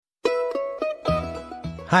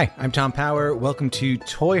Hi, I'm Tom Power. Welcome to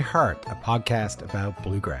Toy Heart, a podcast about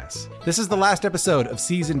bluegrass. This is the last episode of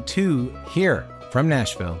Season 2. Here from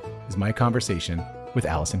Nashville is my conversation with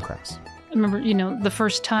Alison Krauss. I remember, the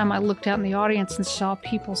first time I looked out in the audience and saw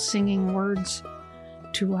people singing words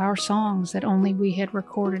to our songs that only we had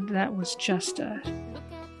recorded. That was just a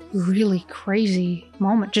really crazy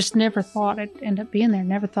moment. Just never thought it'd end up being there.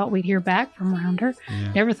 Never thought we'd hear back from Rounder.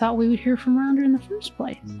 Yeah. Never thought we would hear from Rounder in the first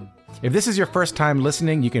place. If this is your first time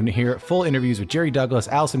listening, you can hear full interviews with Jerry Douglas,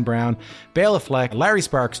 Alison Brown, Bela Fleck, Larry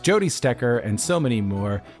Sparks, Jody Stecker, and so many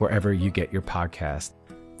more wherever you get your podcast.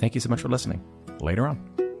 Thank you so much for listening. Later on.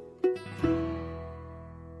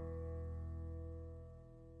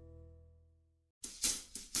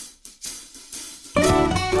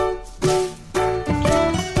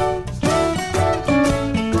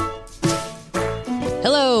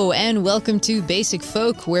 And welcome to Basic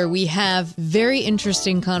Folk, where we have very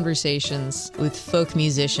interesting conversations with folk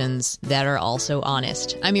musicians that are also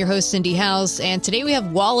honest. I'm your host, Cindy House, and today we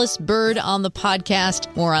have Wallace Bird on the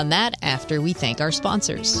podcast. More on that after we thank our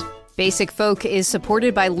sponsors. Basic Folk is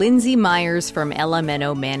supported by Lindsay Myers from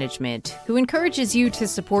LMNO Management, who encourages you to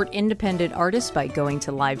support independent artists by going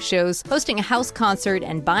to live shows, hosting a house concert,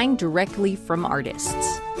 and buying directly from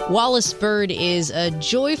artists. Wallace Bird is a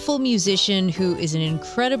joyful musician who is an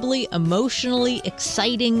incredibly emotionally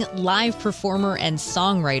exciting live performer and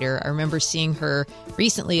songwriter. I remember seeing her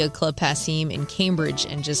recently at Club Passim in Cambridge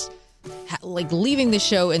and just leaving the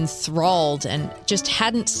show enthralled, and just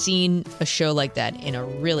hadn't seen a show like that in a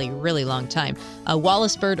really, really long time.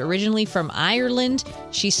 Wallace Bird, originally from Ireland,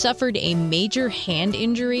 she suffered a major hand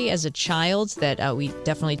injury as a child that we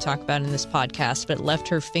definitely talk about in this podcast, but left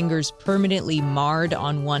her fingers permanently marred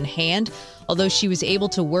on one hand. Although she was able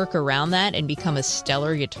to work around that and become a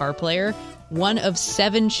stellar guitar player. One of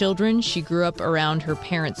 7 children, she grew up around her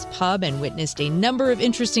parents' pub and witnessed a number of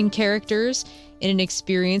interesting characters in an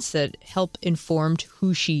experience that helped informed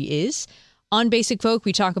who she is. On Basic Folk,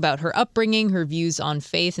 we talk about her upbringing, her views on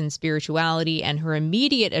faith and spirituality, and her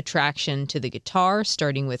immediate attraction to the guitar,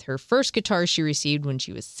 starting with her first guitar she received when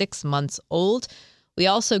she was 6 months old. We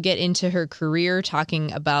also get into her career,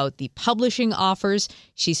 talking about the publishing offers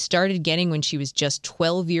she started getting when she was just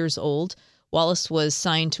 12 years old. Wallace was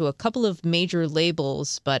signed to a couple of major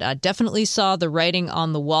labels, but definitely saw the writing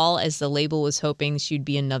on the wall as the label was hoping she'd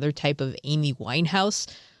be another type of Amy Winehouse.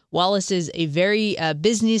 Wallace is a very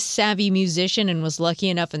business-savvy musician and was lucky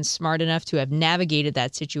enough and smart enough to have navigated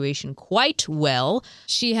that situation quite well.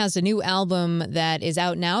 She has a new album that is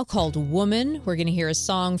out now called Woman. We're going to hear a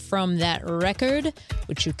song from that record,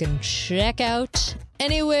 which you can check out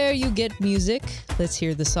anywhere you get music. Let's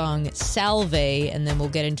hear the song Salve, and then we'll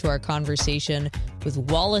get into our conversation with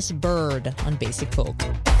Wallace Bird on Basic Folk.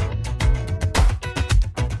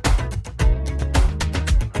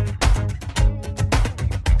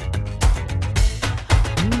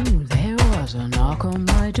 A knock on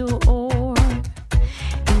my door.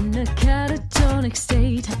 In a catatonic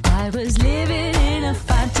state, I was living in a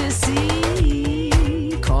fantasy,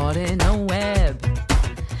 caught in a web,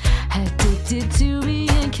 addicted to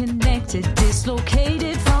being connected,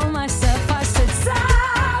 dislocated from myself. I said,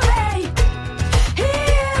 sorry,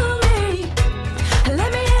 heal me,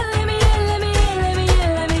 let me in, let me in, let me in, let me in,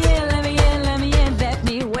 let me in, let me in, let me in, let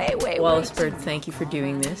me wait. Wallace Bird, thank you for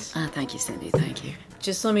doing this. Thank you, Cindy. Thank you.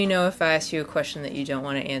 Just let me know if I ask you a question that you don't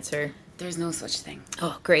want to answer. There's no such thing.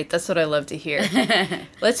 Oh, great. That's what I love to hear.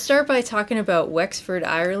 Let's start by talking about Wexford,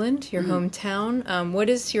 Ireland, your hometown. What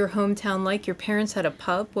is your hometown like? Your parents had a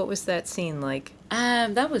pub. What was that scene like?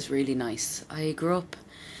 That was really nice. I grew up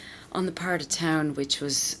on the part of town which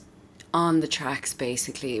was on the tracks,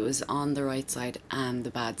 basically. It was on the right side and the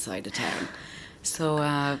bad side of town.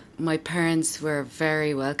 So my parents were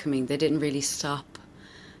very welcoming. They didn't really stop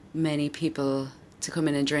many people to come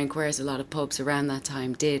in and drink, whereas a lot of pubs around that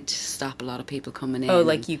time did stop a lot of people coming in. Oh,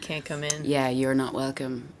 like you can't come in? Yeah, you're not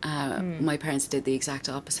welcome. My parents did the exact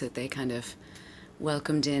opposite. They kind of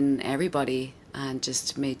welcomed in everybody and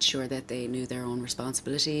just made sure that they knew their own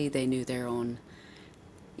responsibility, they knew their own,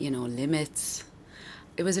 limits.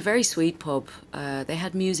 It was a very sweet pub. They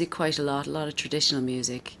had music quite a lot of traditional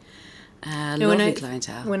music. Lovely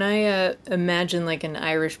clientele. When I imagine like an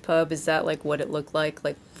Irish pub, is that like what it looked like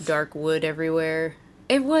dark wood everywhere?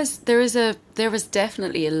 It was. There was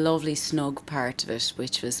definitely a lovely snug part of it,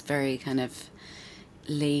 which was very kind of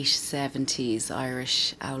late 70s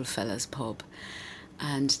Irish Owlfellas pub.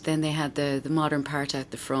 And then they had the modern part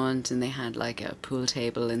at the front, and they had like a pool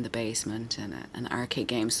table in the basement and an arcade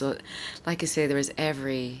game. So, like I say, there was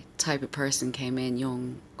every type of person came in,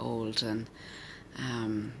 young, old, and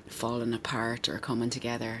falling apart or coming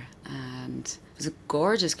together. And it was a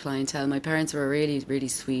gorgeous clientele. My parents were really, really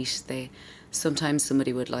sweet. Sometimes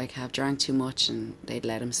somebody would like have drank too much and they'd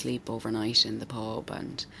let them sleep overnight in the pub,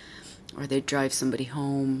 or they'd drive somebody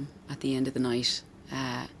home at the end of the night.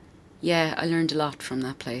 Yeah, I learned a lot from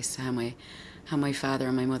that place, how my father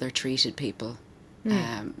and my mother treated people.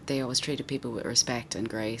 They always treated people with respect and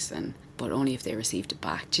grace, but only if they received it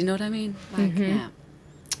back. Do you know what I mean? Like, yeah.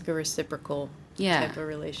 Like a reciprocal Yeah. type of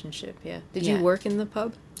relationship, yeah. Did Yeah. you work in the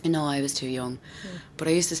pub? No, I was too young. But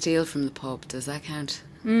I used to steal from the pub. Does that count?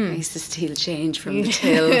 I used to steal change from the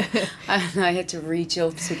till. And I had to reach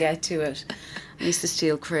up to get to it. I used to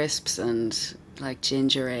steal crisps and like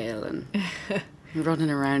ginger ale and running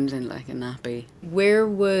around in like a nappy. Where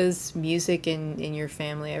was music in your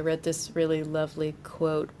family? I read this really lovely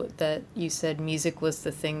quote that you said music was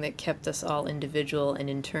the thing that kept us all individual and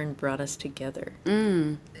in turn brought us together.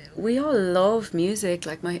 We all love music.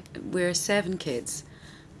 Like we're 7 kids.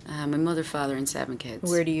 My mother, father, and 7 kids.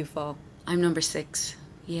 Where do you fall? I'm number 6.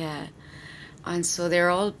 Yeah. And so they're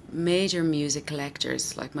all major music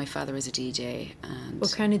collectors. Like my father was a DJ and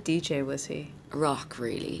What kind of DJ was he? rock,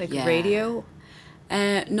 really. Like yeah. radio?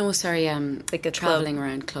 No, sorry. Like a traveling club?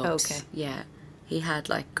 around clubs. Okay. Yeah. He had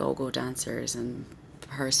like go-go dancers and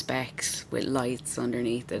perspex with lights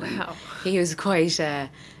underneath it. Wow. And he was quite.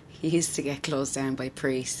 He used to get closed down by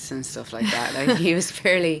priests and stuff like that. Like he was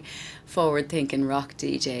fairly forward-thinking rock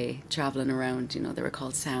DJ, traveling around. You know, they were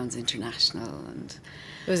called Sounds International, and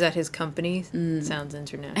Was that his company? Sounds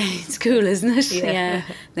International. it's cool, isn't it? Yeah.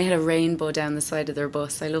 They had a rainbow down the side of their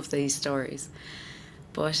bus. I love these stories.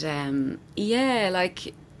 But yeah,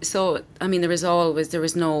 like, so I mean, there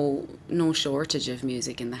was no shortage of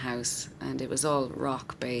music in the house, and it was all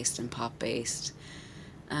rock based and pop based.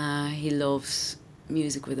 He loves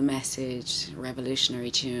music with a message,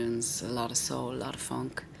 revolutionary tunes, a lot of soul, a lot of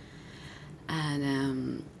funk.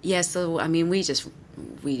 And yeah, so I mean,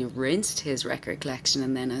 we rinsed his record collection,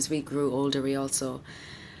 and then as we grew older, we also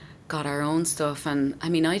got our own stuff. And I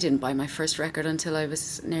mean, I didn't buy my first record until I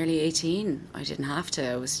was nearly 18. I didn't have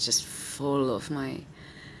to. I was just full of my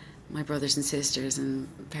brothers and sisters and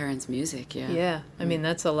parents' music. Yeah. Yeah. I mean,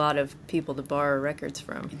 that's a lot of people to borrow records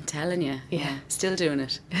from. I'm telling you. Yeah. Still doing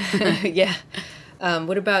it. Yeah.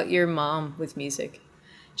 What about your mom with music?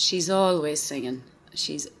 She's always singing.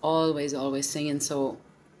 She's always singing. So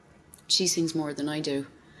she sings more than I do.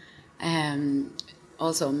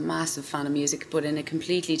 Also a massive fan of music, but in a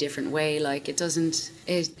completely different way. Like it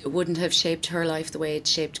wouldn't have shaped her life the way it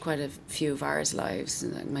shaped quite a few of ours lives.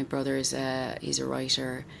 Like my brother's he's a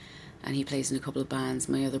writer and he plays in a couple of bands.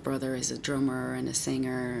 My other brother is a drummer and a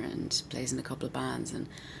singer and plays in a couple of bands. And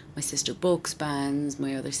my sister books bands.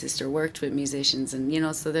 My other sister worked with musicians,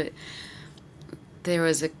 and so that there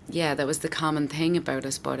was that was the common thing about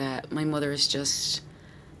us. But my mother is just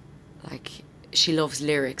like, she loves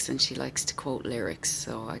lyrics and she likes to quote lyrics,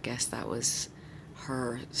 so I guess that was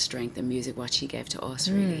her strength in music, what she gave to us,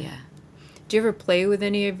 really. Yeah. Do you ever play with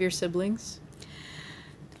any of your siblings?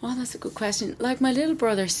 Oh, that's a good question. Like my little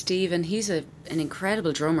brother Stephen, he's an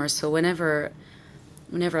incredible drummer, so whenever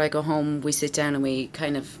I go home, we sit down and we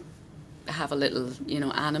kind of have a little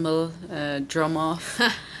animal drum off.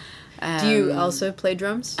 Do you also play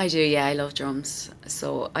drums? I do, yeah. I love drums,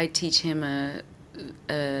 so I teach him a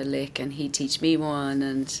lick and he'd teach me one,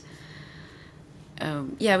 and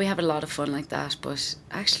yeah, we have a lot of fun like that. But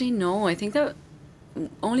actually no, I think that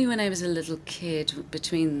only when I was a little kid,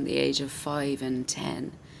 between the age of 5 and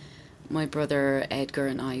 10, my brother Edgar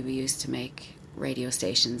and I, we used to make radio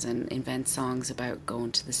stations and invent songs about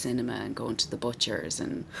going to the cinema and going to the butcher's,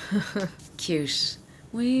 and cute.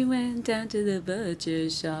 We went down to the butcher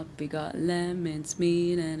shop, we got lemons,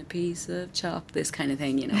 meat and a piece of chop, this kind of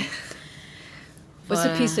thing, What's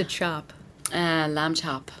a piece of chop? Lamb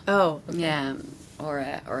chop. Oh, okay. Yeah, or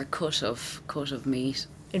a cut of meat.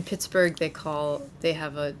 In Pittsburgh, they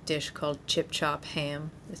have a dish called chip chop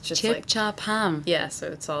ham. It's just Chip like, chop ham. yeah, so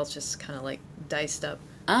it's all just kind of like diced up.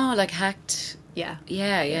 Oh, like hacked. Yeah.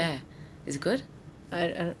 Yeah. Is it good?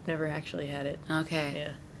 I've never actually had it. Okay.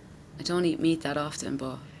 Yeah. I don't eat meat that often,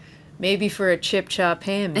 but Maybe for a chip chop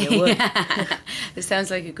ham, you would. it sounds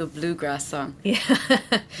like a good bluegrass song. Yeah.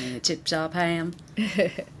 Yeah, chip chop ham.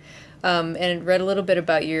 And read a little bit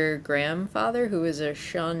about your grandfather, who was a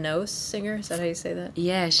Sean-Nós singer. Is that how you say that?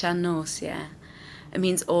 Yeah, Sean-Nós, yeah. It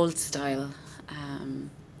means old style.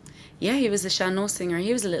 Yeah, he was a Sean-Nós singer.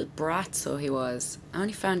 He was a little brat, so he was. I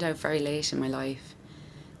only found out very late in my life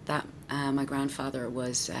that my grandfather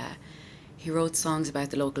was... he wrote songs about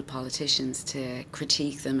the local politicians to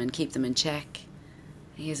critique them and keep them in check.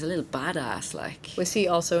 He's a little badass, like. Was he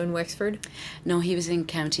also in Wexford? No, he was in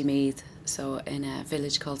County Meath, so in a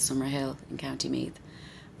village called Summerhill in County Meath,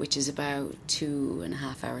 which is about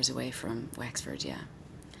 2.5 hours away from Wexford, yeah.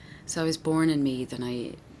 So I was born in Meath and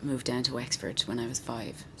I moved down to Wexford when I was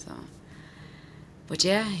 5, so. But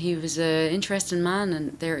yeah, he was an interesting man,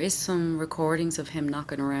 and there is some recordings of him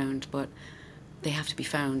knocking around, but they have to be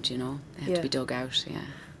found, you know. They have to be dug out, yeah.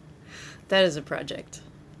 That is a project.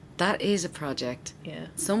 That is a project. Yeah.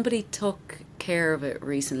 Somebody took care of it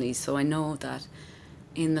recently, so I know that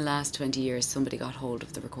in the last 20 years somebody got hold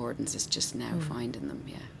of the recordings. It's just now finding them,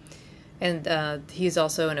 yeah. And he's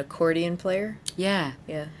also an accordion player? Yeah.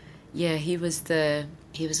 Yeah. Yeah, he was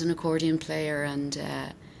an accordion player, and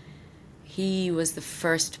he was the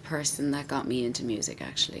first person that got me into music,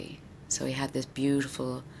 actually. So he had this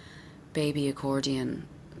beautiful baby accordion,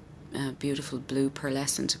 beautiful blue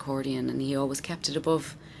pearlescent accordion, and he always kept it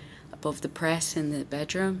above the press in the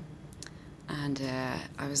bedroom. And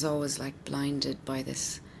I was always like blinded by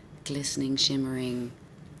this glistening, shimmering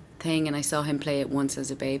thing, and I saw him play it once as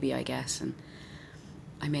a baby, I guess, and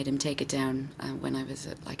I made him take it down when I was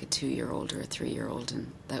like a 2-year-old or a 3-year-old,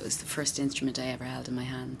 and that was the first instrument I ever held in my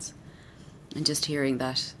hands. And just hearing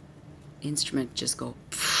that instrument just go,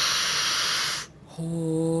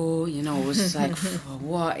 oh, you know, it was like,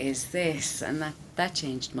 what is this? And that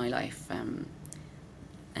changed my life. And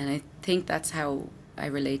I think that's how I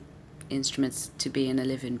relate instruments to being a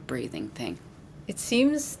living, breathing thing. It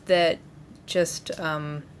seems that just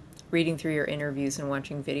reading through your interviews and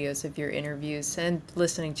watching videos of your interviews and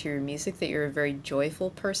listening to your music that you're a very joyful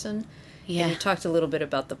person. Yeah. And you talked a little bit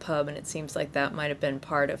about the pub, and it seems like that might have been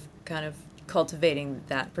part of kind of cultivating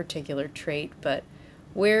that particular trait. But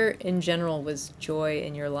where in general was joy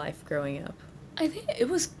in your life growing up? I think it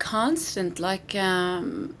was constant. Like,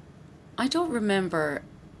 I don't remember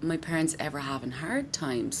my parents ever having hard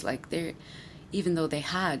times. Like, even though they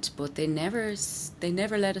had, but they never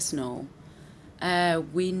let us know.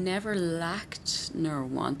 We never lacked nor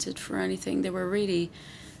wanted for anything. They were really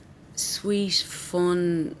sweet,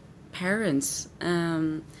 fun parents.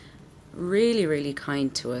 Really, really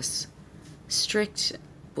kind to us. Strict,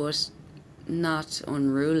 but not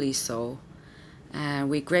unruly so.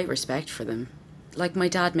 We had great respect for them. Like, my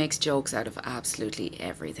dad makes jokes out of absolutely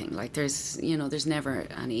everything. Like, there's never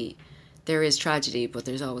any... There is tragedy, but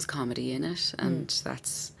there's always comedy in it. And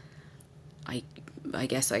that's... I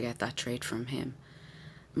guess I get that trait from him.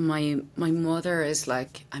 My mother is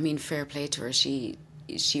like... I mean, fair play to her. She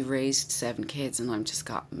raised 7 kids, and I've just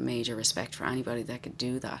got major respect for anybody that could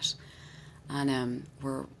do that. And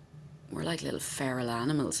we're like little feral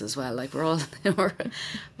animals as well. Like, we're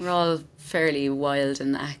all fairly wild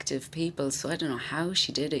and active people. So I don't know how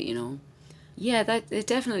she did it, you know. Yeah, that it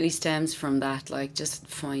definitely stems from that, like just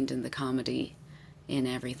finding the comedy in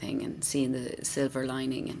everything and seeing the silver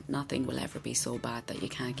lining, and nothing will ever be so bad that you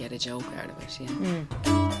can't get a joke out of it. Yeah.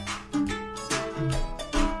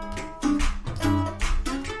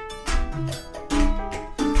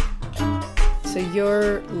 So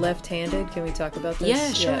you're left-handed. Can we talk about this?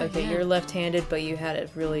 Yeah, sure. Yeah, okay, yeah. You're left-handed, but you had a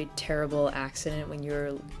really terrible accident when you were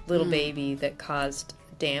a little baby that caused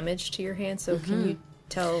damage to your hand. So can you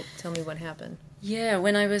tell me what happened? Yeah,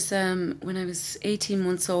 when I was 18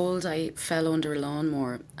 months old, I fell under a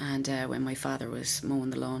lawnmower, and when my father was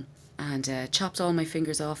mowing the lawn, and chopped all my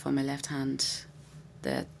fingers off on my left hand,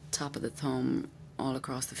 the top of the thumb, all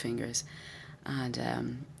across the fingers, and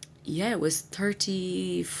yeah, it was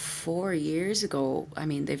 34 years ago. I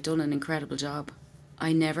mean, they've done an incredible job.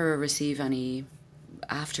 I never receive any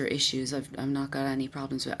after issues. I've not got any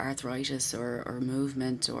problems with arthritis or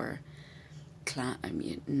movement or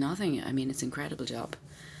nothing. I mean, it's an incredible job.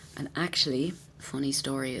 And actually, funny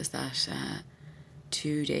story is that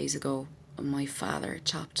 2 days ago, my father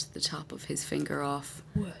chopped the top of his finger off.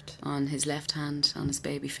 What? On his left hand, on his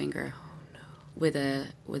baby finger. Oh no! With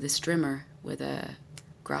a strimmer, with a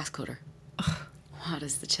grass cutter. What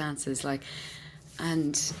is the chances? Like,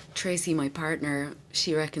 and Tracy, my partner,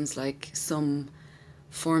 she reckons like some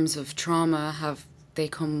forms of trauma they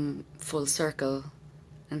come full circle,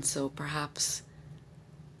 and so perhaps.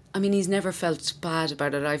 I mean, he's never felt bad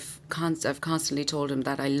about it. I've constantly told him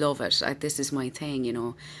that I love it. This is my thing, you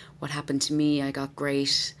know. What happened to me, I got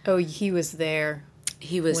great. Oh, he was there.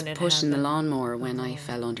 He was pushing the happened. lawnmower when I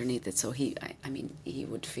fell underneath it. So he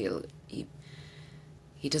would feel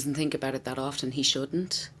he doesn't think about it that often. He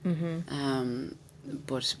shouldn't. Mm-hmm.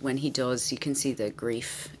 But when he does, you can see the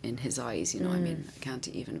grief in his eyes. You know, I mean, I can't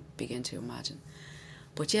even begin to imagine.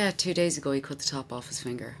 But yeah, 2 days ago he cut the top off his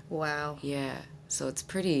finger. Wow. Yeah. So it's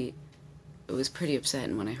pretty was pretty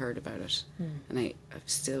upsetting when I heard about it. And I'm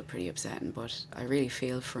still pretty upsetting, but I really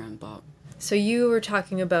feel for him, Bob. So you were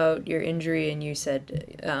talking about your injury and you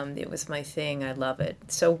said, it was my thing, I love it.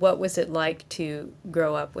 So what was it like to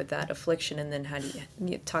grow up with that affliction, and then how do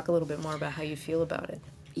you talk a little bit more about how you feel about it?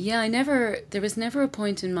 Yeah, there was never a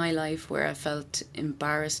point in my life where I felt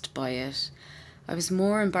embarrassed by it. I was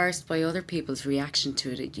more embarrassed by other people's reaction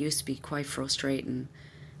to it. It used to be quite frustrating.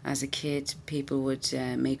 As a kid, people would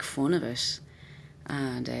make fun of it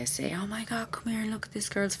and say, "Oh my God, come here, look at this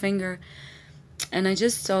girl's finger." And I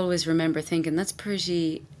just always remember thinking, that's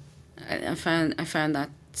pretty... I found that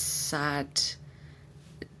sad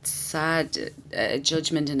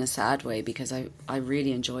judgment in a sad way, because I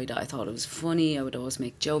really enjoyed it. I thought it was funny. I would always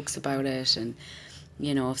make jokes about it. And,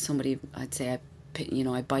 you know, if somebody... I'd say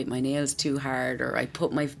I bite my nails too hard, or I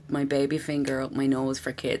put my baby finger up my nose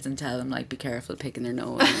for kids and tell them, like, be careful picking their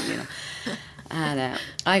nose, you know. And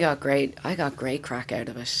I got great crack out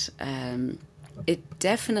of it. It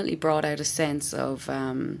definitely brought out a sense of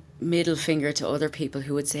middle finger to other people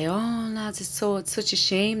who would say, "Oh, lads, it's such a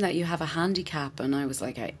shame that you have a handicap." And I was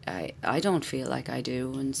like, I don't feel like I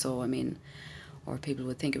do. And so, I mean, or people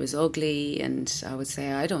would think it was ugly, and I would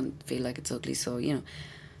say, I don't feel like it's ugly. So, you know,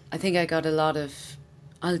 I think I got a lot of,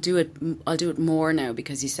 I'll do it more now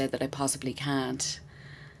because you said that I possibly can't.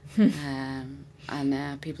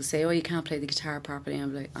 And people say, "Oh, you can't play the guitar properly."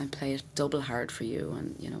 I'm like, I play it double hard for you.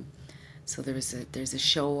 And, you know, so there's a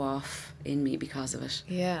show off in me because of it.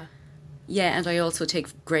 Yeah. Yeah, and I also take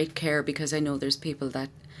great care because I know there's people that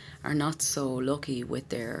are not so lucky with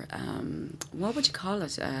their, what would you call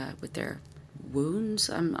it, with their wounds?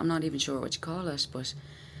 I'm not even sure what you call it, but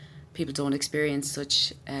people don't experience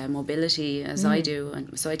such mobility as I do.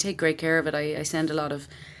 And so I take great care of it. I send a lot of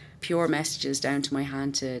pure messages down to my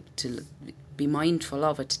hand to be mindful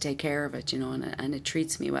of it, to take care of it, you know, and it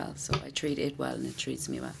treats me well. So I treat it well and it treats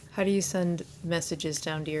me well. How do you send messages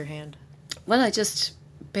down to your hand? Well, I just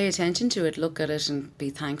pay attention to it, look at it, and be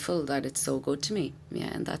thankful that it's so good to me.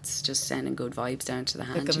 Yeah, and that's just sending good vibes down to the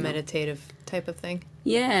hand. Like a meditative type of thing?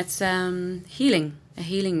 Yeah, it's healing, a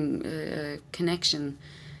healing connection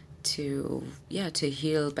to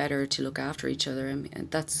heal better, to look after each other. I mean,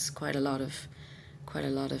 that's quite a lot of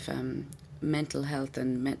mental health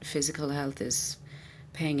and physical health is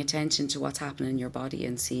paying attention to what's happening in your body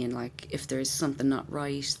and seeing, like, if there's something not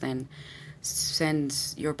right, then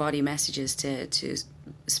send your body messages to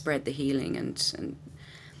spread the healing and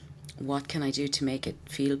what can I do to make it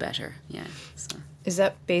feel better. Yeah. So. Is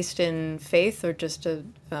that based in faith or just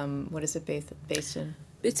what is it based in?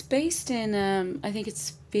 It's based in, I think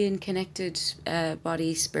it's being connected,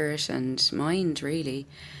 body, spirit and mind, really.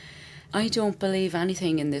 I don't believe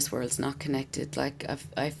anything in this world's not connected. Like,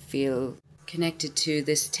 I feel connected to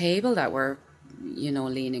this table that we're, you know,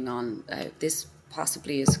 leaning on. This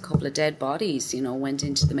possibly is a couple of dead bodies, you know, went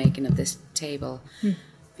into the making of this table.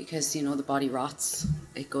 Because, you know, the body rots.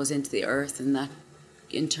 It goes into the earth, and that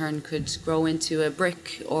in turn could grow into a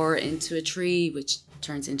brick or into a tree, which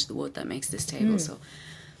turns into the wood that makes this table. So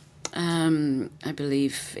I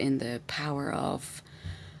believe in the power of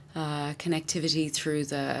connectivity through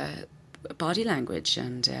the body language,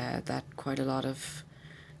 and that quite a lot of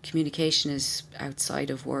communication is outside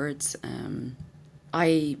of words.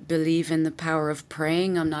 I believe in the power of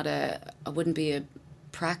praying. I wouldn't be a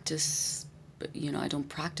practice, you know, I don't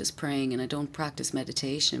practice praying and I don't practice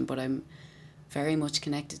meditation, but I'm very much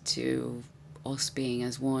connected to us being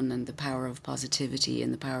as one, and the power of positivity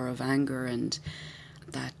and the power of anger, and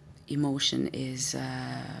that emotion is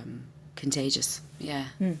contagious. Yeah.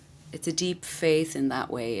 It's a deep faith in that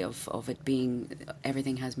way of it being,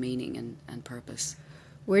 everything has meaning and purpose.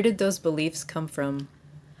 Where did those beliefs come from?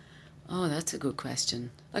 Oh, that's a good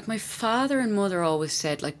question. Like, my father and mother always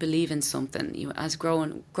said, like, believe in something. You know, as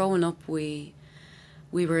growing up, we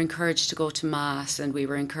were encouraged to go to mass, and we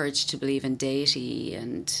were encouraged to believe in deity,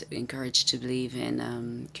 and encouraged to believe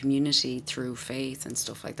in community through faith and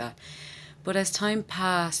stuff like that. But as time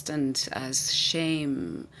passed and as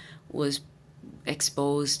shame was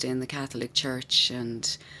exposed in the Catholic Church,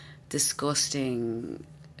 and disgusting,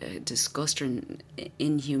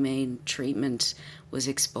 inhumane treatment was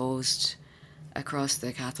exposed across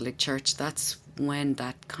the Catholic Church, that's when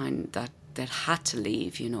that had to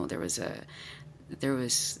leave. You know, there was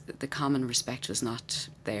the common respect was not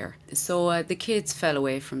there. So the kids fell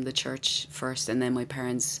away from the church first, and then my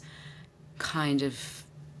parents kind of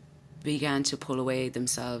began to pull away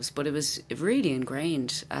themselves. But it was really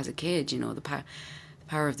ingrained as a kid, you know, the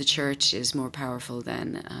power of the church is more powerful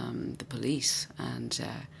than the police. And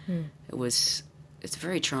it's a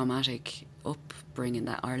very traumatic upbringing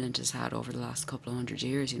that Ireland has had over the last couple of 100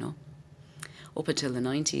 years, you know. up until the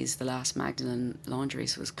 90s, the last Magdalen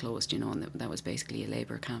laundries was closed, you know, and that was basically a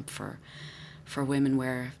labour camp for women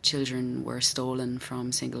where children were stolen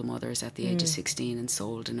from single mothers at the age of 16 and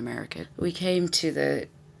sold in America. We came to the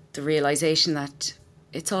realisation that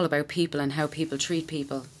it's all about people and how people treat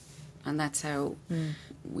people, and that's how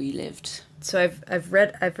we lived. So I've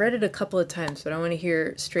read it a couple of times, but I want to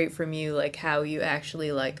hear straight from you, like how you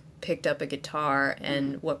actually like picked up a guitar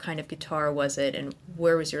and what kind of guitar was it, and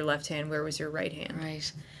where was your left hand, where was your right hand?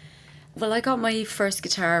 Right. Well, I got my first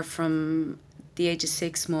guitar from the age of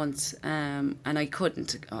 6 months, and I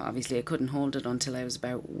couldn't hold it until I was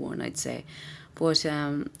about 1, I'd say. But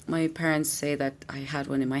my parents say that I had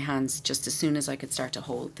one in my hands just as soon as I could start to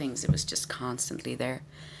hold things. It was just constantly there.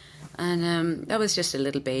 And that was just a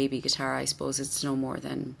little baby guitar, I suppose. It's no more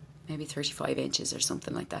than maybe 35 inches or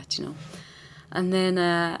something like that, you know. And then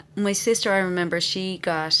my sister, I remember, she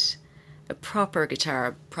got a proper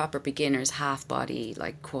guitar, proper beginner's half body,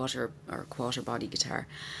 like quarter body guitar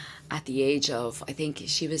at the age of, I think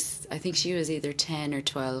she was either 10 or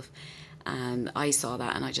 12. And I saw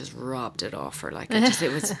that and I just robbed it off her. Like,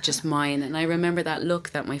 it was just mine. And I remember that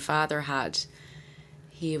look that my father had.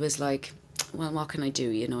 He was like, well, what can I do?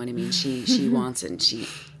 You know what I mean? She wants it. And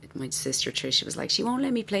my sister Trish was like, she won't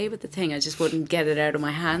let me play with the thing. I just wouldn't get it out of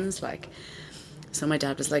my hands. Like, so my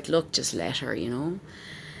dad was like, look, just let her, you know.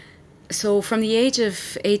 So from the age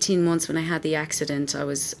of 18 months when I had the accident, I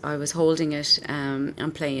was holding it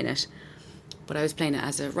and playing it. But I was playing it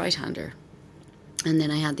as a right-hander. And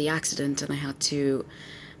then I had the accident and my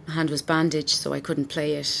hand was bandaged, so I couldn't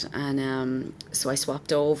play it. And so I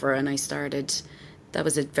swapped over and I started, that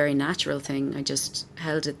was a very natural thing. I just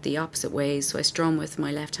held it the opposite way. So I strum with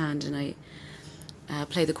my left hand and I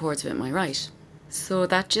play the chords with my right. So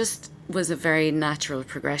that just was a very natural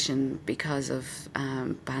progression because of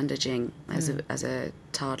bandaging as a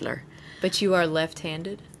toddler. But you are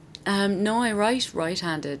left-handed? No, I write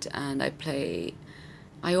right-handed and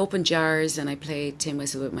I open jars and I play tin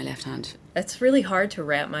whistle with my left hand. That's really hard to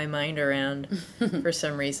wrap my mind around for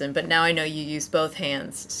some reason. But now I know you use both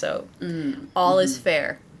hands, so all is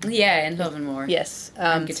fair. Yeah, and love and more. Yes.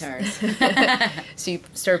 And guitars. So you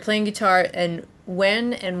started playing guitar, and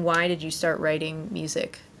when and why did you start writing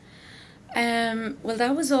music? Well,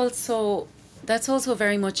 that's also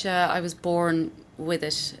very much, I was born with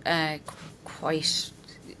it, I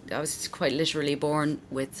was quite literally born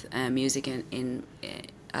with music in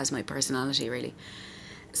as my personality, really.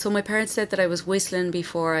 So my parents said that I was whistling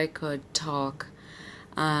before I could talk,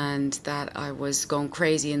 and that I was going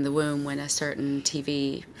crazy in the womb when a certain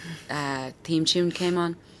TV theme tune came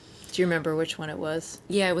on. Do you remember which one it was?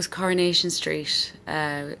 Yeah, it was Coronation Street,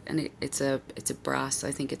 and it's a brass.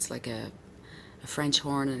 I think it's like a French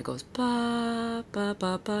horn, and it goes ba ba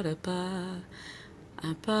ba ba da ba.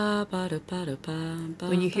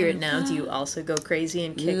 When you hear it now, do you also go crazy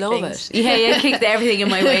and kick Love things? it. Yeah, kick everything in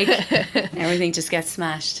my wake. Everything just gets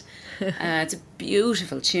smashed. It's a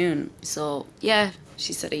beautiful tune. So, yeah,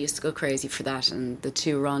 she said I used to go crazy for that, and the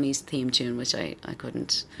Two Ronnies theme tune, which I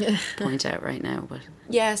couldn't point out right now. But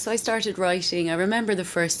yeah, so I started writing. I remember the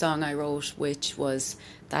first song I wrote, which was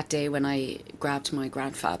that day when I grabbed my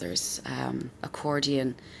grandfather's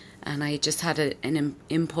accordion, and I just had an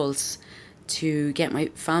impulse to get my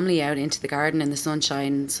family out into the garden in the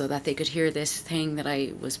sunshine so that they could hear this thing that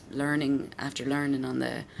I was learning after learning on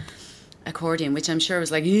the accordion, which I'm sure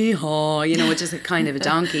was like, hee-haw, you know, which is a kind of a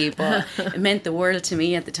donkey, but it meant the world to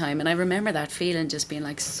me at the time. And I remember that feeling, just being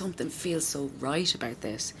like, something feels so right about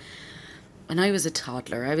this. And I was a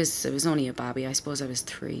toddler. I was only a baby. I suppose I was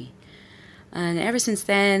 3. And ever since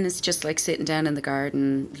then, it's just like sitting down in the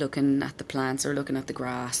garden, looking at the plants or looking at the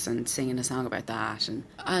grass and singing a song about that.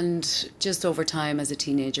 And just over time, as a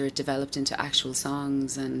teenager, it developed into actual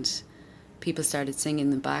songs, and people started singing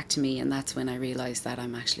them back to me. And that's when I realised that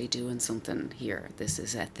I'm actually doing something here. This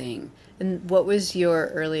is a thing. And what was your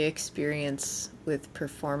early experience with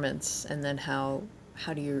performance? And then how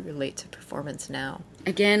do you relate to performance now?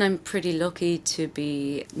 Again, I'm pretty lucky to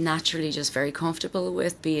be naturally just very comfortable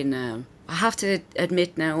with being I have to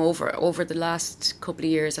admit now, over the last couple of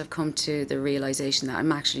years, I've come to the realisation that I'm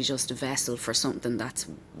actually just a vessel for something that's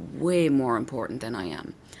way more important than I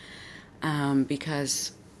am.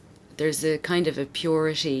 Because there's a kind of a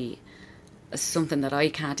purity, something that I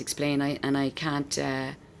can't explain, I can't,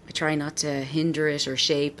 I try not to hinder it or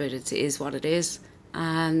shape it. It is what it is.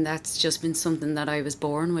 And that's just been something that I was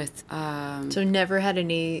born with. So never had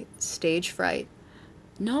any stage fright?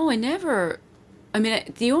 No, I never. I mean,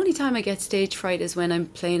 the only time I get stage fright is when I'm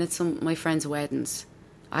playing at some of my friends' weddings.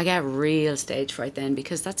 I get real stage fright then,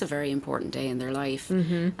 because that's a very important day in their life.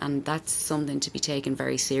 And that's something to be taken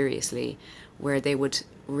very seriously, where they would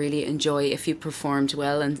really enjoy if you performed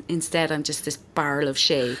well. And instead I'm just this barrel of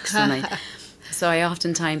shakes. So I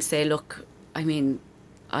oftentimes say, look, I mean,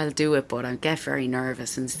 I'll do it, but I get very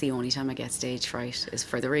nervous, and it's the only time I get stage fright is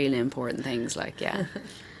for the really important things, like, yeah.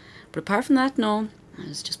 But apart from that, no, I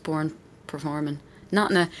was just born performing.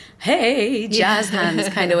 Not in a, hey, jazz hands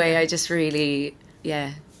kind of way. I just really,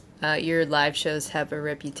 yeah. Your live shows have a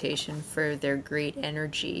reputation for their great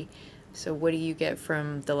energy. So what do you get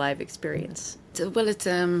from the live experience? Well, it's,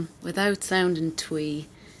 without sounding twee,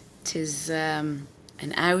 'tis an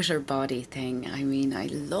outer body thing. I mean, I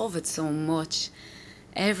love it so much.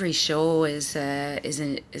 Every show is a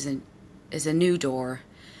new door.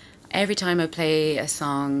 Every time I play a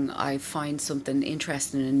song, I find something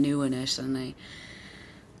interesting and new in it, and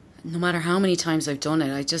no matter how many times I've done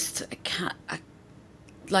it, I can't.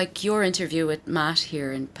 Like your interview with Matt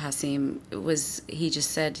here in Passim, he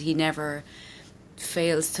just said he never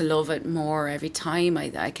fails to love it more every time.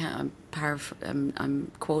 I can't.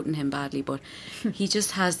 I'm quoting him badly, but he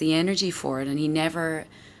just has the energy for it, and he never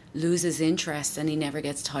loses interest, and he never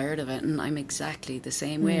gets tired of it. And I'm exactly the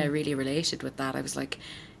same way. I really related with that. I was like,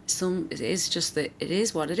 it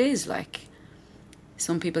is what it is. Like,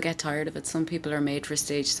 some people get tired of it, some people are made for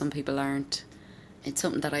stage, some people aren't. It's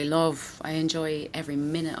something that I love. I enjoy every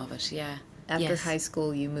minute of it. Yeah. After high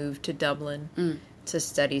school, you moved to Dublin to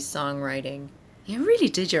study songwriting. You really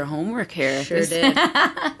did your homework here. Sure did.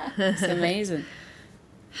 It's amazing.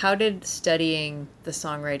 How did studying the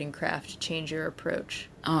songwriting craft change your approach?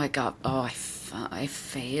 I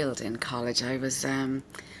failed in college. I was a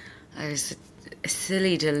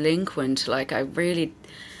silly delinquent. Like,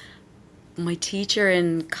 my teacher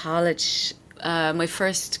in college, my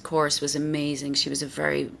first course was amazing. She was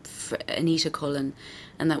Anita Cullen,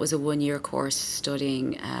 and that was a 1-year course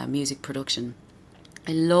studying music production.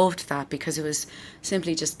 I loved that because it was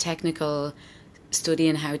simply just technical,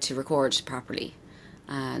 studying how to record properly,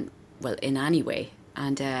 and well, in any way.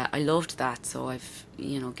 And I loved that, so I've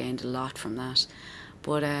gained a lot from that.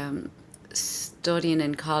 But studying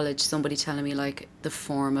in college, somebody telling me like the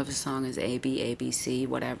form of a song is A B A B C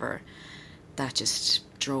whatever, that just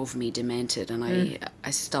drove me demented, and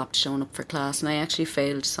I stopped showing up for class, and I actually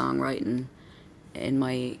failed songwriting in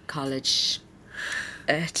my college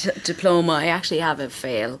diploma. I actually have a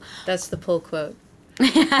fail. That's the pull quote.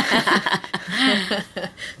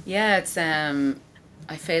 Yeah, it's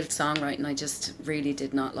I failed songwriting. I just really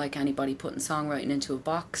did not like anybody putting songwriting into a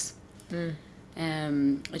box. I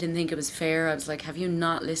didn't think it was fair. I was like, have you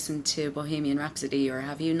not listened to Bohemian Rhapsody, or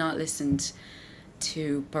have you not listened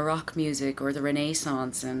to Baroque music or the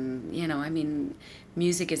Renaissance? And I mean,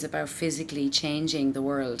 music is about physically changing the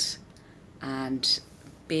world and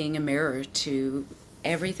being a mirror to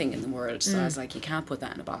everything in the world. So I was like, you can't put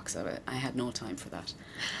that in a box of it. I had no time for that.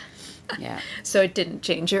 Yeah. So it didn't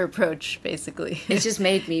change your approach, basically. It just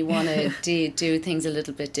made me want to do things a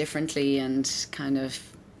little bit differently, and kind of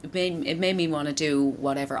it made me want to do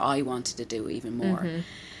whatever I wanted to do even more.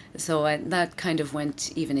 So that kind of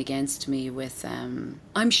went even against me with,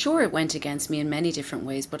 I'm sure it went against me in many different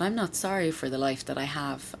ways, but I'm not sorry for the life that I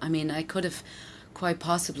have. I mean, I could have quite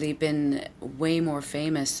possibly been way more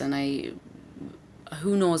famous, and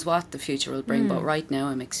who knows what the future will bring, but right now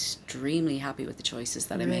I'm extremely happy with the choices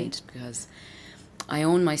that I made, because I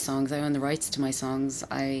own my songs, I own the rights to my songs.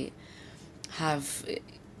 I have,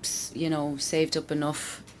 saved up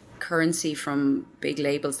enough currency from big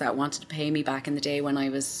labels that wanted to pay me back in the day when I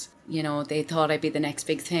was, they thought I'd be the next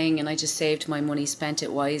big thing, and I just saved my money, spent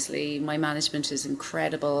it wisely. My management is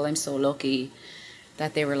incredible. I'm so lucky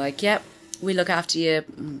that they were like, yep, we look after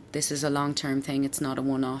you. This is a long-term thing. It's not a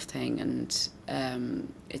one-off thing, and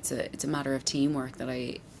it's a matter of teamwork that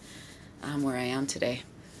I am where I am today.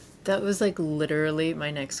 That was like literally my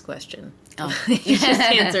next question. Oh, you just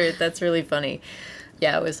answered it. That's really funny.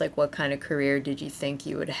 Yeah, it was like, what kind of career did you think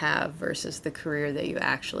you would have versus the career that you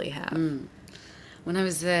actually have? When I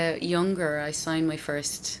was younger, I signed my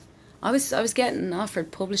first. I was getting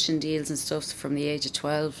offered publishing deals and stuff from the age of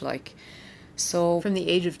 12, like. So from the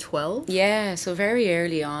age of 12? Yeah, so very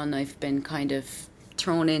early on I've been kind of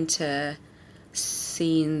thrown into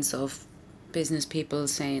scenes of business people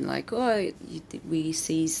saying like, oh, we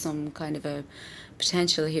see some kind of a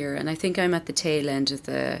potential here. And I think I'm at the tail end of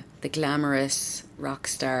the glamorous rock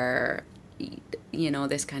star,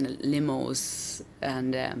 this kind of limos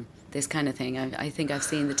and this kind of thing. I think I've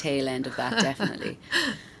seen the tail end of that, definitely.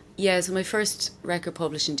 Yeah, so my first record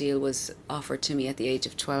publishing deal was offered to me at the age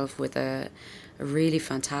of 12 with a a really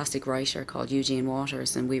fantastic writer called Eugene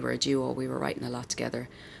Waters, and we were a duo. We were writing a lot together.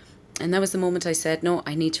 And that was the moment I said, no,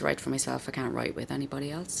 I need to write for myself. I can't write with anybody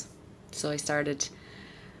else. So I started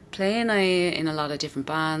playing in a lot of different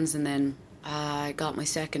bands, and then I got my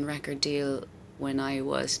second record deal when I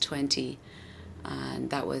was 20, and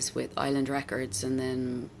that was with Island Records, and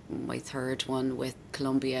then my third one with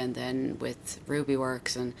Columbia, and then with Ruby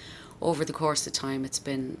Works. And over the course of time, it's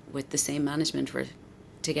been with the same management. We're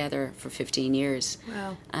together for 15 years.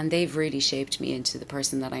 Wow. And they've really shaped me into the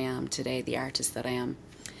person that I am today, the artist that I am.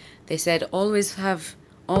 They said, always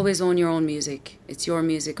own your own music. It's your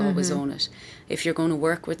music, always own it. If you're going to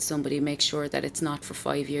work with somebody, make sure that it's not for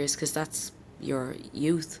 5 years, because that's your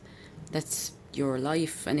youth. That's your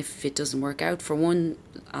life. And if it doesn't work out for one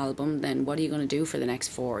album, then what are you going to do for the next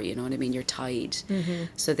 4? You know what I mean? You're tied.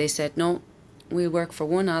 So they said, no, we'll work for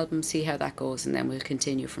one album, see how that goes, and then we'll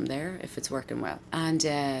continue from there if it's working well. And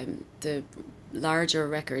the larger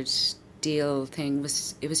record deal thing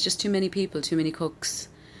was just too many people, too many cooks,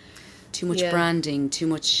 too much branding, too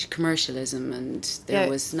much commercialism, and there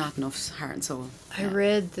was not enough heart and soul. I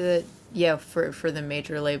read that, for the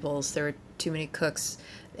major labels, there were too many cooks,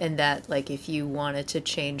 and that, like, if you wanted to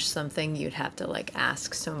change something, you'd have to, like,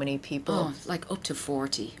 ask so many people. Oh, like up to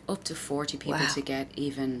 40 people to get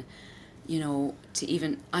even, you know,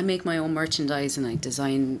 I make my own merchandise and I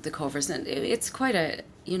design the covers, and it's quite a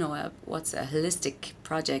holistic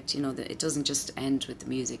project, you know, that it doesn't just end with the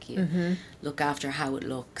music. You look after how it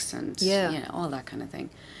looks and all that kind of thing.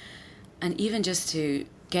 And even just to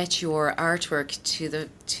get your artwork to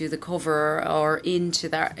the cover or into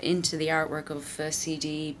the artwork of a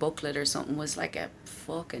CD booklet or something was like a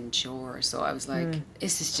fucking chore. So I was like,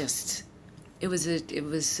 this is just, it was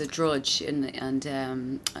a drudge,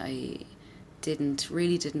 and I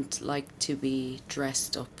didn't like to be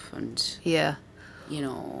dressed up, and you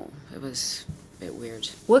know, it was a bit weird.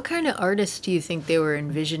 What kind of artist do you think they were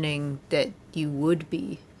envisioning that you would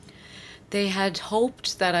be? They had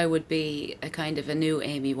hoped that I would be a kind of a new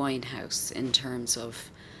Amy Winehouse in terms of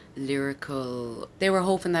lyrical. They were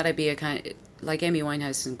hoping that I'd be a kind of, like Amy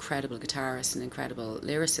Winehouse, an incredible guitarist, an incredible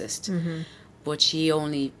lyricist, but she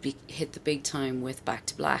only hit the big time with Back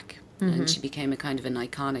to Black, and she became a kind of an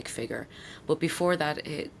iconic figure. But before that,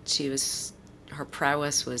 her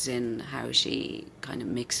prowess was in how she kind of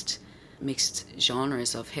mixed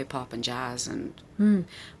genres of hip hop and jazz, and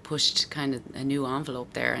pushed kind of a new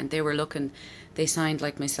envelope there. And they signed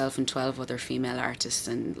like myself and 12 other female artists,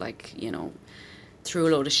 and, like, you know, threw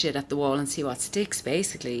a load of shit at the wall and see what sticks,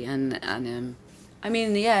 basically. And I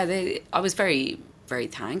mean, I was very, very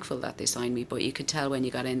thankful that they signed me, but you could tell when you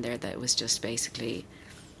got in there that it was just basically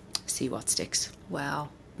see what sticks. Wow.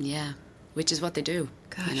 Yeah, which is what they do.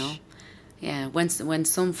 Gosh. You know. Yeah, when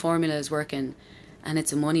some formula is working and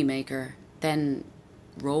it's a money maker, then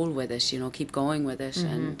roll with it, you know, keep going with it.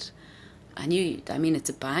 And it's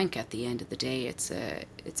a bank at the end of the day. It's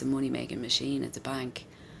a money making machine. It's a bank.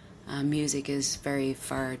 Music is very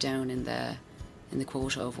far down in the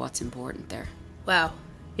quota of what's important there. Wow.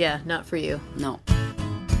 Yeah, not for you. No.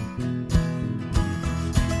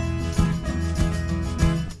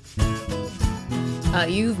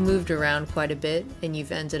 You've moved around quite a bit, and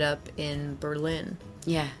you've ended up in Berlin.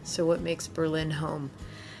 Yeah. So what makes Berlin home?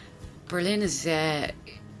 Berlin is,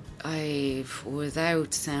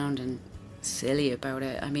 without sounding silly about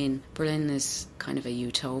it, I mean, Berlin is kind of a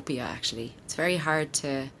utopia, actually. It's very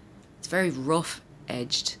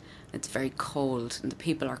rough-edged, it's very cold, and the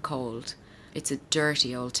people are cold. It's a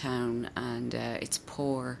dirty old town, and it's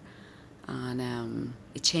poor, and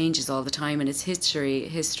it changes all the time, and its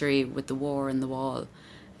history with the war and the wall.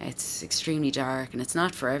 It's extremely dark, and it's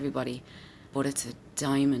not for everybody, but it's a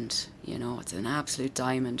diamond, you know, it's an absolute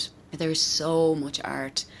diamond. There's so much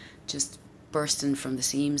art just bursting from the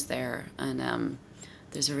seams there, and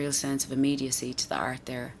there's a real sense of immediacy to the art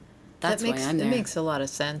there. That's why I'm there. It makes a lot of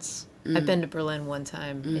sense. I've been to Berlin one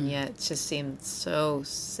time, and yet it just seemed so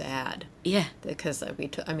sad. Yeah. Because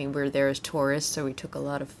we were there as tourists, so we took a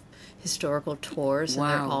lot of historical tours, and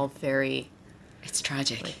they're all very... It's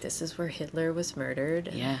tragic. Like, this is where Hitler was murdered,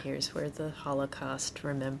 and here's where the Holocaust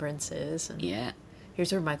remembrance is, and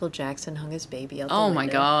here's where Michael Jackson hung his baby out the window. My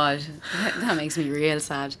God. That makes me real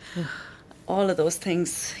sad. All of those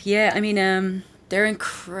things. Yeah, I mean, they're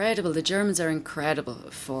incredible. The Germans are incredible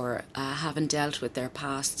for having dealt with their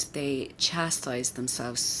past. They chastised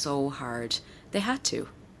themselves so hard. They had to.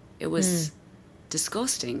 It was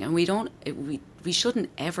disgusting, and we shouldn't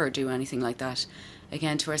ever do anything like that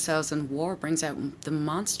again to ourselves, and war brings out the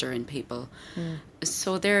monster in people.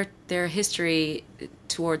 So their history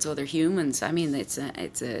towards other humans, I mean, it's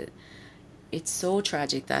a it's so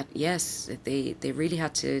tragic that, yes, they really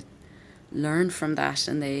had to learn from that.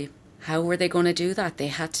 And how were they going to do that? They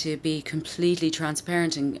had to be completely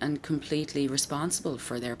transparent and completely responsible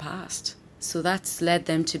for their past. So that's led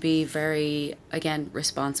them to be very, again,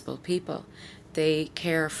 responsible people. They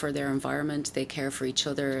care for their environment, they care for each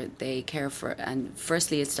other, and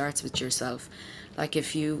firstly it starts with yourself. Like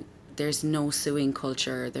there's no suing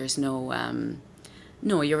culture, there's no,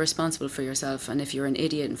 you're responsible for yourself. And if you're an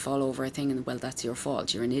idiot and fall over a thing, well, that's your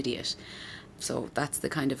fault, you're an idiot. So that's the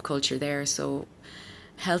kind of culture there. So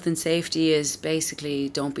health and safety is basically,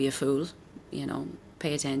 don't be a fool,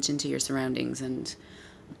 pay attention to your surroundings and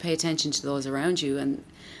pay attention to those around you. And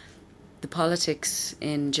the politics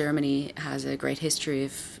in Germany has a great history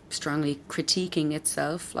of strongly critiquing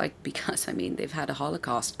itself, because they've had a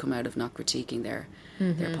Holocaust come out of not critiquing their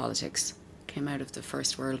politics. Came out of the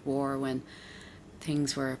First World War when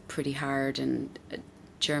things were pretty hard and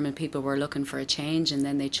German people were looking for a change, and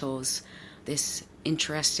then they chose this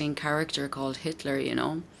interesting character called Hitler,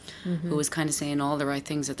 who was kind of saying all the right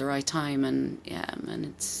things at the right time. And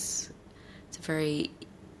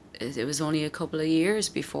it was only a couple of years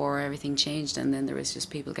before everything changed, and then there was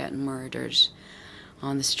just people getting murdered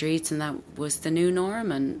on the streets, and that was the new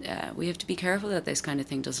norm. And we have to be careful that this kind of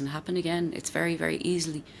thing doesn't happen again. It's very, very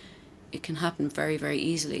easily, it can happen very, very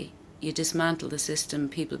easily. You dismantle the system,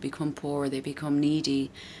 people become poor, they become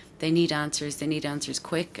needy, they need answers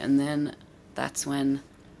quick, and then that's when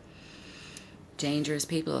dangerous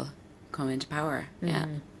people come into power. Yeah,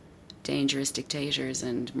 dangerous dictators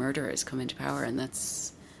and murderers come into power, and that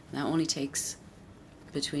only takes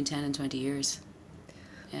between 10 and 20 years.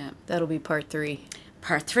 Yeah. That'll be part 3.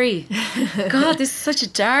 Part 3. God, this is such a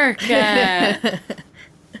dark...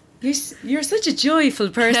 You're such a joyful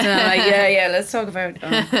person. Yeah, let's talk about...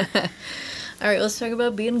 All right, let's talk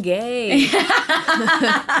about being gay.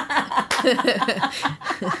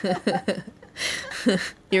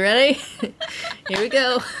 You ready? Here we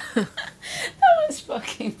go. That was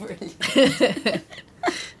fucking brilliant.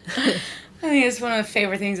 I think it's one of the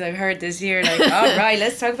favourite things I've heard this year. All right,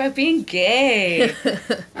 let's talk about being gay.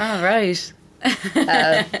 All right.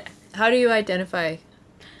 How do you identify?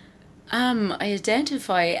 I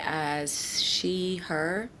identify as she,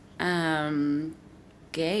 her,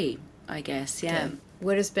 gay, I guess, yeah. Okay.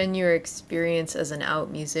 What has been your experience as an out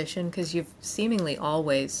musician? Because you've seemingly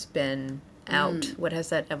always been out. What has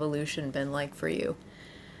that evolution been like for you?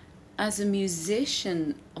 As a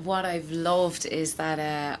musician, what I've loved is that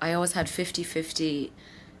I always had 50-50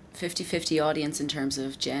 audience in terms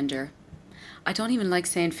of gender. I don't even like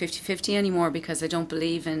saying 50-50 anymore because I don't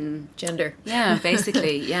believe in gender. Yeah,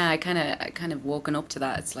 basically. Yeah, I kind of woken up to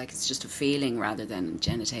that. It's like it's just a feeling rather than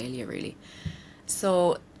genitalia, really.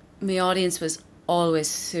 So my audience was always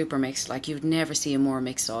super mixed. Like you'd never see a more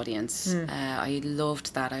mixed audience. I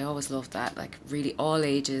loved that. I always loved that. Like really all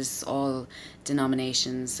ages, all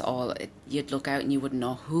denominations, you'd look out and you wouldn't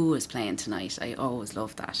know who was playing tonight. I always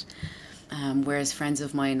loved that. Whereas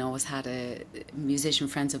musician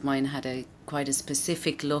friends of mine had quite a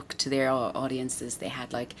specific look to their audiences. They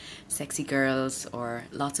had like sexy girls or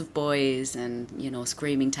lots of boys and,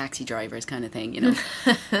 screaming taxi drivers kind of thing,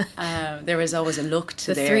 There was always a look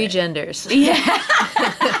to the 3 genders. Yeah,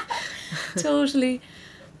 totally.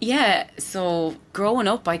 Yeah, so growing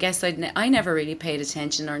up, I guess I never really paid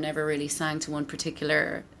attention or never really sang to one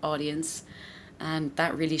particular audience. And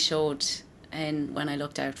that really showed when I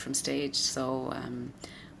looked out from stage. So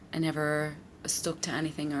I never stuck to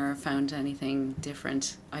anything or found anything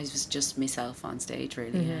different. I was just myself on stage,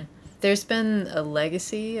 really. Yeah. There's been a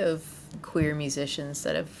legacy of queer musicians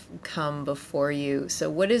that have come before you. So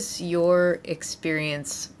what is your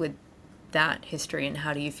experience with that history and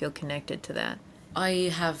how do you feel connected to that?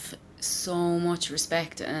 I have so much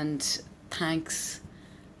respect and thanks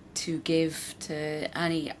to give to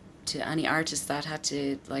any artist that had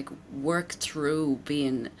to work through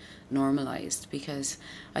being normalized, because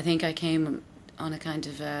I think I came on a kind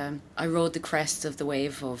of I rode the crest of the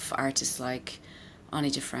wave of artists like Ani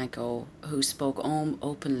DiFranco, who spoke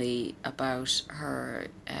openly about her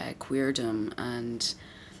queerdom and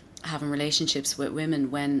having relationships with women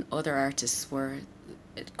when other artists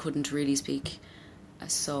couldn't really speak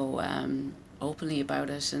so openly about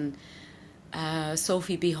it. And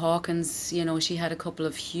Sophie B. Hawkins, she had a couple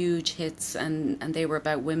of huge hits and they were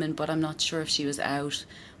about women, but I'm not sure if she was out,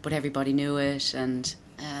 but everybody knew it. And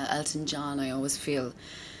Elton John, I always feel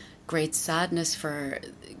great sadness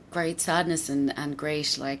and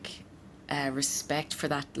great respect for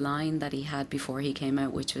that line that he had before he came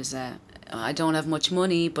out, which was I don't have much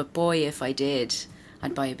money, but boy, if I did,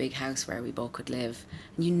 I'd buy a big house where we both could live.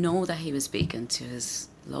 And you know that he was speaking to his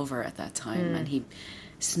lover at that time, and he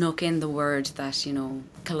snuck in the word that, you know,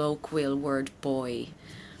 colloquial word boy,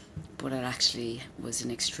 but it actually was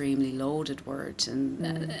an extremely loaded word.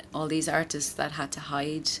 And all these artists that had to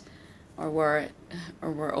hide or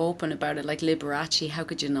were open about it, like Liberace, how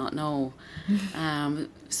could you not know?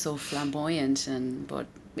 So flamboyant, but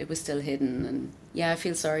it was still hidden. And yeah, I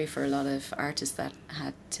feel sorry for a lot of artists that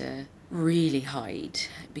had to really hide,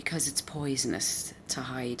 because it's poisonous to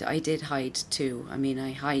hide. I did hide too. I mean,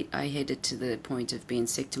 I hid it to the point of being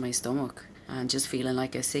sick to my stomach and just feeling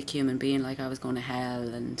like a sick human being, like I was going to hell.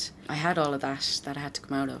 And I had all of that I had to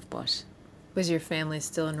come out of. But Was your family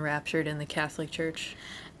still enraptured in the Catholic Church?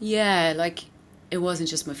 yeah, like, it wasn't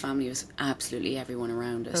just my family, it was absolutely everyone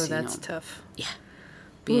around us. Oh, that's you know. tough. Yeah.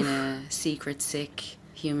 Being a secret sick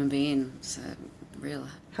human being was a real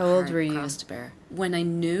How old hard were you? cross to bear. When I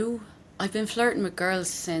knew, I've been flirting with girls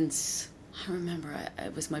since, I remember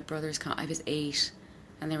it was my brother's, I was 8,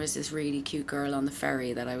 and there was this really cute girl on the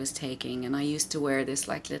ferry that I was taking, and I used to wear this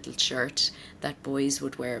like little shirt that boys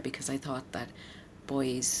would wear, because I thought that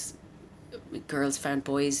girls found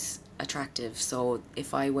boys attractive. So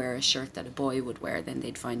if I wear a shirt that a boy would wear, then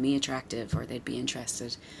they'd find me attractive, or they'd be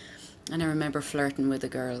interested. And I remember flirting with a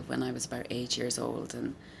girl when I was about 8 years old,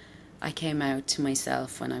 and I came out to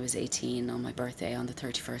myself when I was 18 on my birthday on the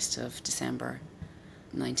 31st of December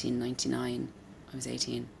 1999. I was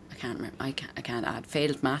 18. I can't remember. I can't add.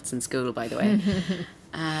 Failed maths in school, by the way.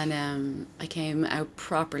 And I came out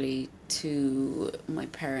properly to my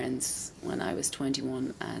parents when I was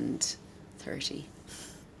 21 and 30.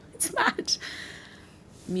 It's mad.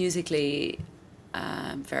 Musically,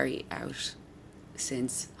 very out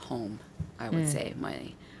since Home, I would say.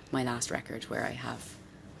 My last record, where I have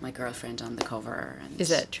my girlfriend on the cover. And Is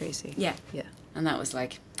that Tracy? Yeah. Yeah. And that was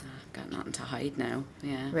like, I've got nothing to hide now.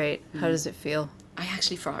 Yeah. Right. How does it feel? I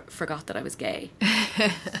actually forgot that I was gay.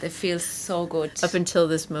 It feels so good. Up until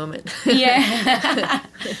this moment. Yeah.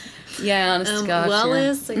 Yeah, honest to God.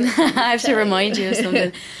 Wallace, yeah. I have to remind you of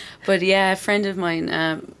something. But yeah, a friend of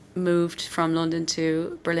mine moved from London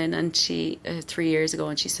to Berlin, and she 3 years ago,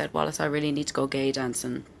 and she said, Wallace, I really need to go gay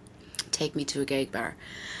dancing. Take me to a gay bar.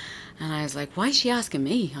 And I was like, why is she asking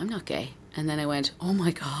me? I'm not gay. And then I went, oh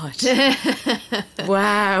my God.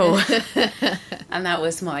 Wow. And that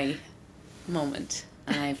was my moment.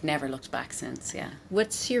 And I've never looked back since, yeah.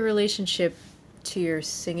 What's your relationship to your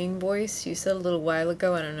singing voice? You said a little while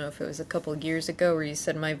ago, I don't know if it was a couple of years ago, where you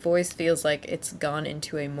said, my voice feels like it's gone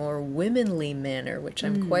into a more womanly manner, which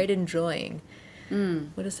I'm quite enjoying.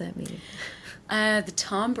 What does that mean? The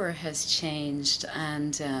timbre has changed,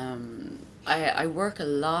 and I work a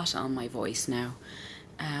lot on my voice now,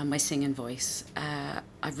 my singing voice.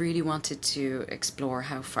 I really wanted to explore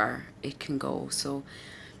how far it can go. So,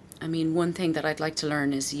 I mean, one thing that I'd like to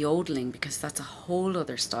learn is yodeling, because that's a whole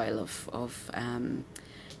other style of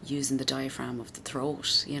using the diaphragm of the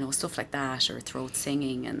throat, you know, stuff like that, or throat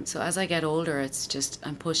singing. And so as I get older, it's just,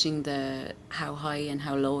 I'm pushing how high and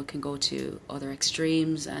how low it can go to other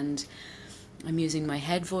extremes, and I'm using my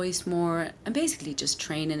head voice more, and basically just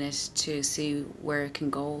training it to see where it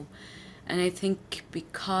can go. And I think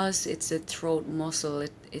because it's a throat muscle,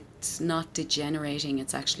 it's not degenerating,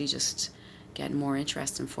 it's actually just getting more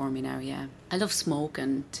interesting for me now, yeah. I love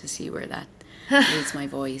smoking to see where that leads my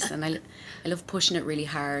voice, and I love pushing it really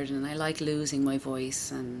hard, and I like losing my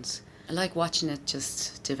voice, and I like watching it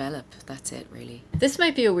just develop. That's it, really. This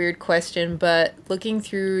might be a weird question, but looking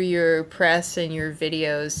through your press and your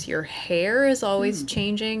videos, your hair is always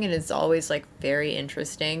changing, and it's always like very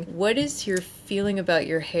interesting. What is your feeling about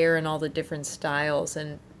your hair and all the different styles,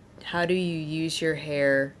 and how do you use your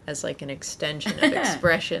hair as like an extension of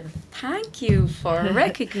expression? Thank you for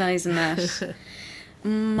recognizing that.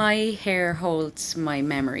 My hair holds my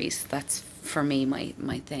memories. That's for me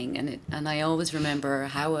my thing, and I always remember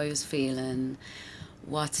how I was feeling,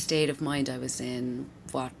 what state of mind I was in,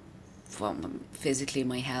 what physically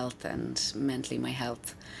my health and mentally my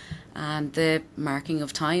health, and the marking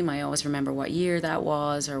of time. I always remember what year that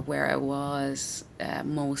was, or where I was,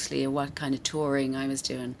 mostly, or what kind of touring I was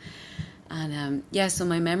doing. And so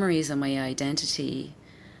my memories and my identity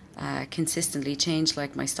consistently change,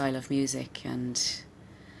 like my style of music, and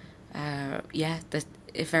that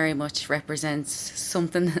it very much represents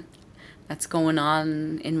something that's going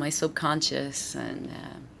on in my subconscious. And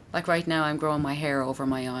like right now, I'm growing my hair over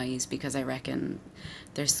my eyes because I reckon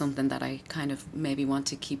there's something that I kind of maybe want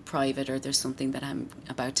to keep private, or there's something that I'm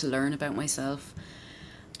about to learn about myself.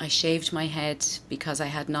 I shaved my head because I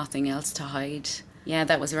had nothing else to hide. Yeah,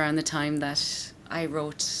 that was around the time that I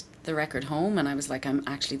wrote the record home, and I was like, I'm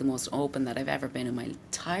actually the most open that I've ever been in my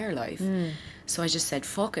entire life. So I just said,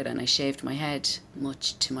 fuck it, and I shaved my head,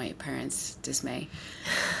 much to my parents' dismay.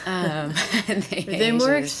 And Are they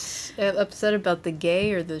more hated it. upset about the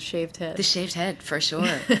gay or the shaved head? The shaved head, for sure.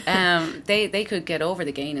 They could get over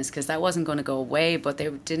the gayness because that wasn't going to go away, but they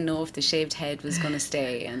didn't know if the shaved head was going to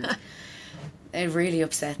stay, and it really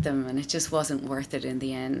upset them, and it just wasn't worth it in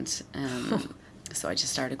the end. So I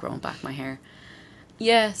just started growing back my hair.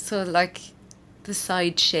 Yeah, so like the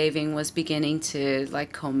side shaving was beginning to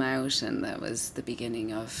like come out, and that was the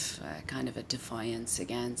beginning of kind of a defiance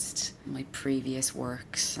against my previous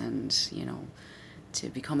works, and you know, to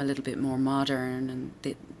become a little bit more modern.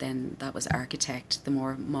 And then that was Architect, the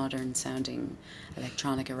more modern sounding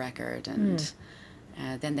electronica record, and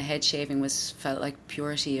then the head shaving felt like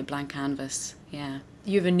purity, a blank canvas. Yeah.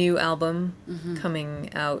 You have a new album coming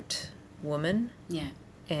out, Woman, Yeah.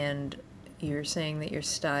 and you're saying that your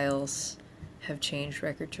styles have changed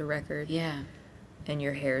record to record. Yeah. And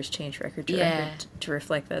your hair has changed record to Yeah. record to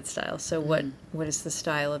reflect that style. So what is the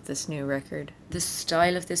style of this new record? The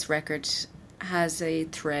style of this record has a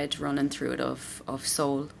thread running through it of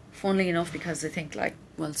soul. Funnily enough, because I think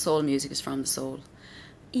soul music is from the soul.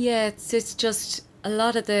 Yeah, it's just a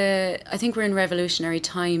lot of I think we're in revolutionary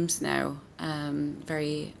times now,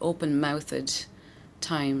 very open-mouthed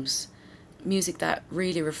times. Music that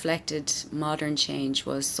really reflected modern change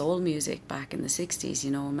was soul music back in the 60s, you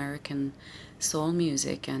know, American soul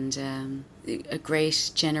music, and a great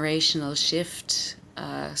generational shift,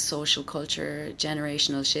 social culture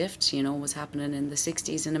generational shift, you know, was happening in the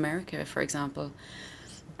 60s in America, for example.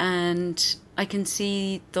 And I can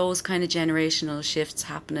see those kind of generational shifts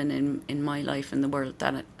happening in my life and the world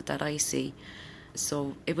that I see.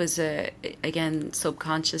 So it was again,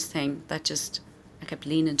 subconscious thing that just I kept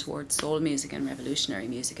leaning towards soul music and revolutionary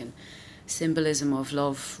music and symbolism of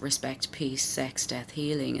love, respect, peace, sex, death,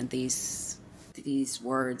 healing, and these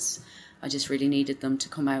words. I just really needed them to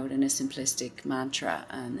come out in a simplistic mantra,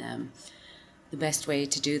 and the best way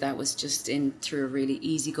to do that was just through a really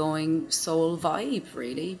easygoing soul vibe,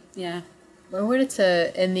 really. Yeah. I wanted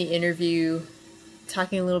to end the interview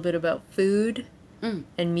talking a little bit about food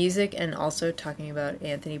and music, and also talking about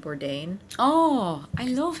Anthony Bourdain. Oh, I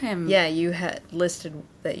love him. Yeah, you had listed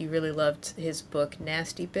that you really loved his book,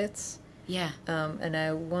 Nasty Bits. Yeah. And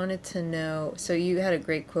I wanted to know, so you had a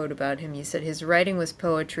great quote about him. You said, his writing was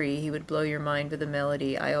poetry. He would blow your mind with a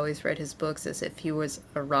melody. I always read his books as if he was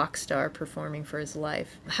a rock star performing for his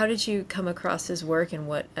life. How did you come across his work, and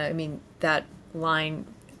that line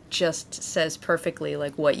just says perfectly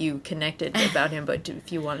like what you connected about him, but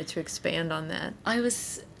if you wanted to expand on that. I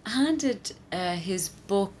was handed his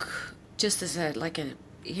book just as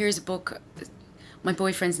here's a book, my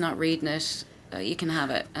boyfriend's not reading it, you can have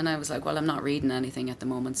it. And I was like, well, I'm not reading anything at the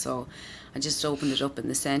moment, so I just opened it up in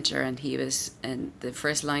the center, and the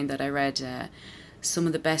first line that I read, some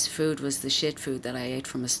of the best food was the shit food that I ate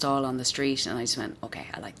from a stall on the street, and I just went, okay,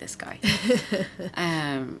 I like this guy,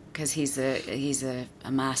 because he's a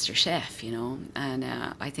master chef, you know. And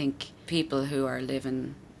I think people who are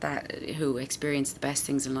living that, who experience the best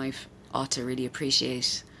things in life, ought to really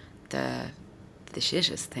appreciate the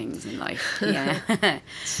shittest things in life. Yeah.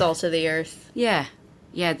 Salt of the earth. Yeah.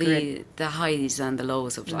 Yeah, the highs and the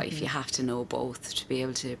lows of life. You have to know both to be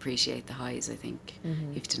able to appreciate the highs, I think.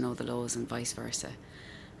 You have to know the lows and vice versa.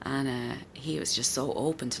 And he was just so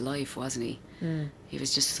open to life, wasn't he? He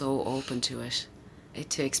was just so open to it,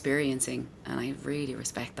 to experiencing, and I really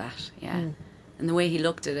respect that, yeah. And the way he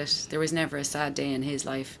looked at it, there was never a sad day in his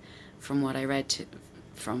life from what I read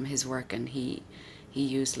from his work, and he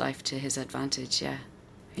used life to his advantage, yeah.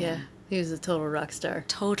 Yeah, he was a total rock star.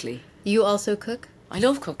 Totally. You also cook? I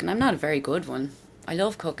love cooking. I'm not a very good one. I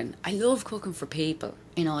love cooking. I love cooking for people.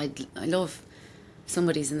 You know, I love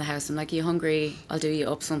somebody's in the house. I'm like, are you hungry? I'll do you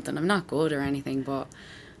up something. I'm not good or anything, but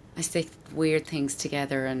I stick weird things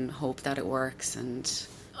together and hope that it works, and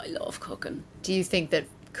I love cooking. Do you think that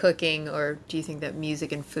cooking, or do you think that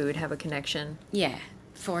music and food have a connection? Yeah,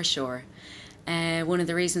 for sure. One of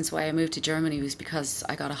the reasons why I moved to Germany was because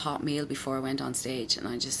I got a hot meal before I went on stage, and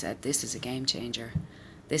I just said, this is a game changer.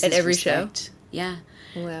 This At is every respect. show? Yeah.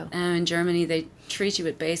 Wow. In Germany, they treat you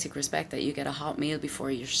with basic respect that you get a hot meal before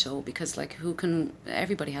your show, because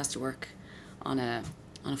everybody has to work on a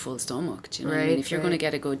full stomach. Do you know what I mean? If you're going to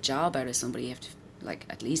get a good job out of somebody, you have to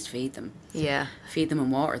at least feed them. Yeah. Feed them and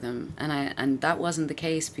water them. And that wasn't the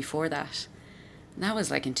case before that. And that was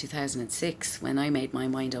in 2006 when I made my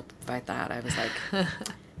mind up about that. I was like,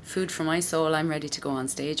 food for my soul, I'm ready to go on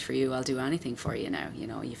stage for you. I'll do anything for you now. You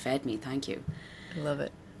know, you fed me, thank you. I love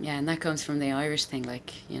it. Yeah, and that comes from the Irish thing,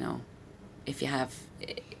 if you have,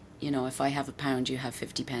 if I have £1, you have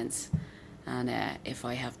 50 pence. And if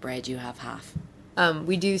I have bread, you have half.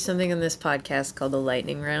 We do something on this podcast called the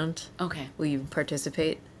lightning round. Okay. Will you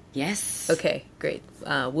participate? Yes. Okay, great.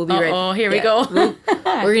 We'll be right. Oh, here we go. We're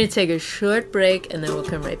going to take a short break and then we'll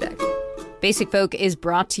come right back. Basic Folk is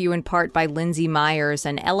brought to you in part by Lindsay Myers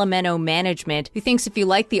and Elemento Management, who thinks if you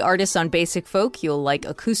like the artists on Basic Folk, you'll like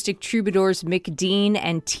Acoustic Troubadours Mick Dean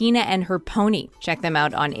and Tina and Her Pony. Check them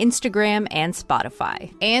out on Instagram and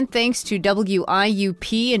Spotify. And thanks to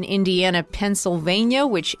WIUP in Indiana, Pennsylvania,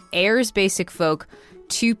 which airs Basic Folk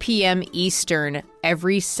 2 p.m. Eastern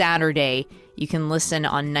every Saturday. You can listen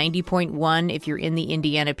on 90.1 if you're in the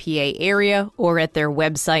Indiana, PA area, or at their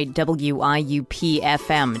website, wiupfm.org.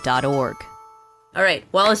 All right,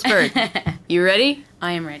 Wallace Bird, you ready?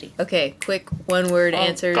 I am ready. Okay, quick one-word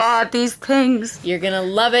answers. God, these things. You're going to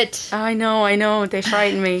love it. I know. They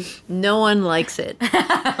frighten me. No one likes it.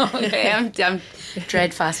 Okay, I'm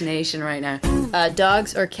dread fascination right now.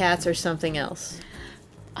 Dogs or cats or something else?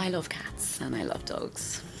 I love cats and I love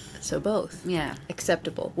dogs. So both. Yeah.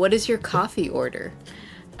 Acceptable. What is your coffee order?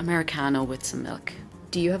 Americano with some milk.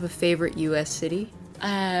 Do you have a favorite U.S. city?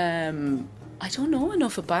 I don't know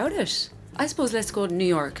enough about it. I suppose let's go to New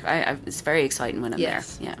York. It's very exciting when I'm there.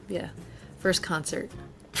 Yeah. First concert?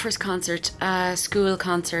 First concert, school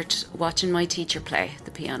concert, watching my teacher play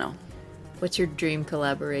the piano. What's your dream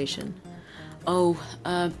collaboration?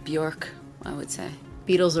 Bjork, I would say.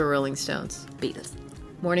 Beatles or Rolling Stones? Beatles.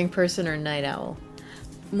 Morning person or night owl?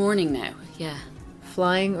 Morning now, yeah.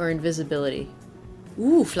 Flying or invisibility?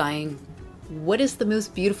 Ooh, flying. What is the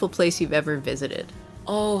most beautiful place you've ever visited?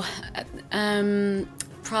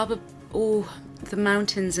 The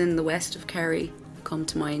mountains in the west of Kerry come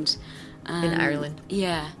to mind. In Ireland?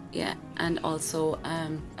 Yeah. And also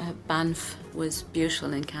Banff was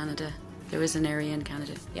beautiful in Canada. There was an area in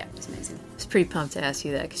Canada. Yeah, it was amazing. I was pretty pumped to ask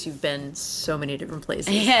you that because you've been so many different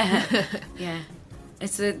places. Yeah.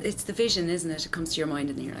 It's the vision, isn't it? It comes to your mind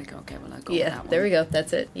and then you're like, okay, well, I'll go with that one. There we go.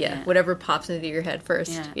 That's it. Yeah. Whatever pops into your head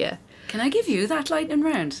first. Yeah. Can I give you that lightning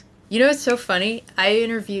round? You know what's so funny?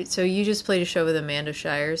 So you just played a show with Amanda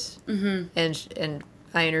Shires. Mm-hmm. And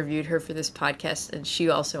I interviewed her for this podcast, and she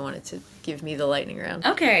also wanted to give me the lightning round.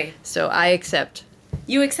 Okay. So I accept.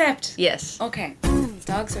 You accept? Yes. Okay.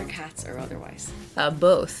 Dogs or cats or otherwise?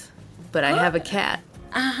 Both. But I have a cat.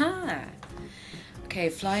 Aha. Okay,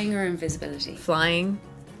 flying or invisibility? Flying.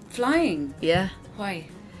 Flying? Yeah. Why?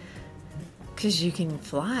 Because you can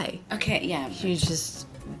fly. Okay, yeah. You're just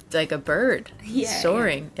like a bird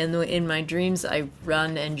soaring. Yeah. And in my dreams, I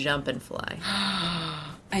run and jump and fly.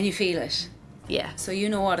 And you feel it? Yeah. So you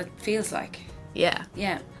know what it feels like? Yeah.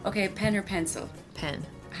 Yeah. Okay, pen or pencil? Pen.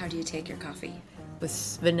 How do you take your coffee? With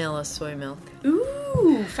vanilla soy milk.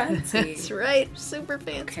 Ooh, fancy. That's right. Super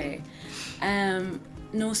fancy. Okay.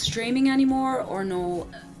 No streaming anymore or no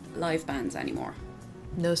live bands anymore?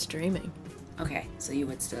 No streaming. Okay, so you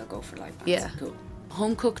would still go for live bands. Yeah. Cool.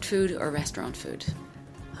 Home cooked food or restaurant food?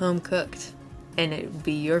 Home cooked. And it would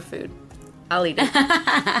be your food. I'll eat it.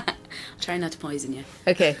 Try not to poison you.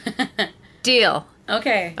 Okay. Deal.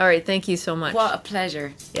 Okay. All right, thank you so much. What a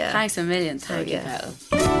pleasure. Yeah. Thanks a million. Thank you, yes.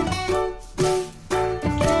 Petal.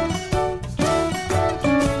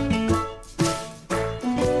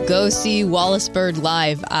 Go see Wallace Bird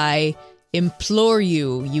live. I implore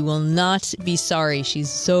you. You will not be sorry. She's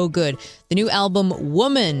so good. The new album,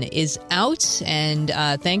 Woman, is out. And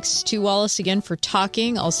thanks to Wallace again for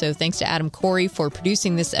talking. Also, thanks to Adam Corey for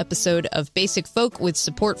producing this episode of Basic Folk with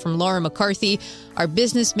support from Laura McCarthy. Our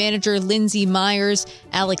business manager, Lindsay Myers.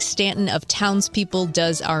 Alex Stanton of Townspeople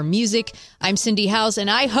does our music. I'm Cindy Howes, and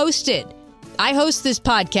I host it. I host this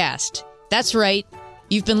podcast. That's right.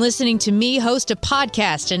 You've been listening to me host a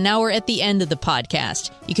podcast, and now we're at the end of the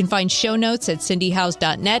podcast. You can find show notes at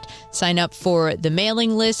cindyhouse.net. Sign up for the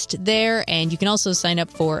mailing list there, and you can also sign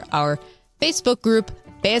up for our Facebook group,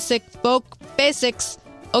 Basic Folk Basics.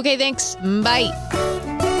 Okay, thanks. Bye.